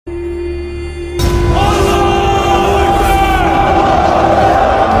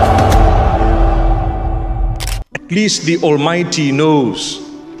least the Almighty knows.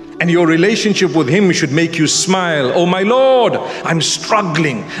 And your relationship with Him should make you smile. Oh my Lord, I'm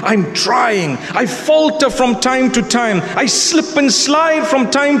struggling, I'm trying, I falter from time to time, I slip and slide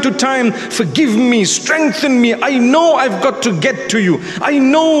from time to time. Forgive me, strengthen me. I know I've got to get to you. I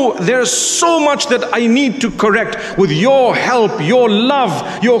know there's so much that I need to correct. With your help, your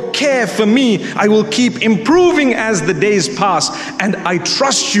love, your care for me, I will keep improving as the days pass. And I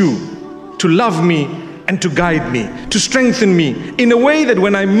trust you to love me and to guide me, to strengthen me in a way that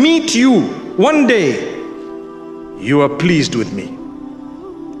when I meet you one day, you are pleased with me.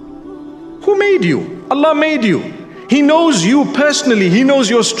 Who made you? Allah made you. He knows you personally. He knows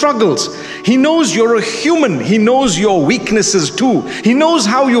your struggles. He knows you're a human. He knows your weaknesses too. He knows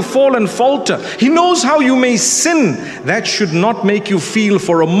how you fall and falter. He knows how you may sin. That should not make you feel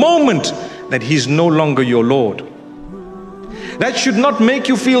for a moment that He's no longer your Lord. That should not make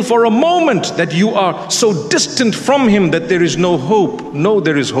you feel for a moment that you are so distant from Him that there is no hope. No,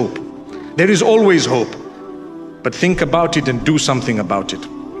 there is hope. There is always hope. But think about it and do something about it.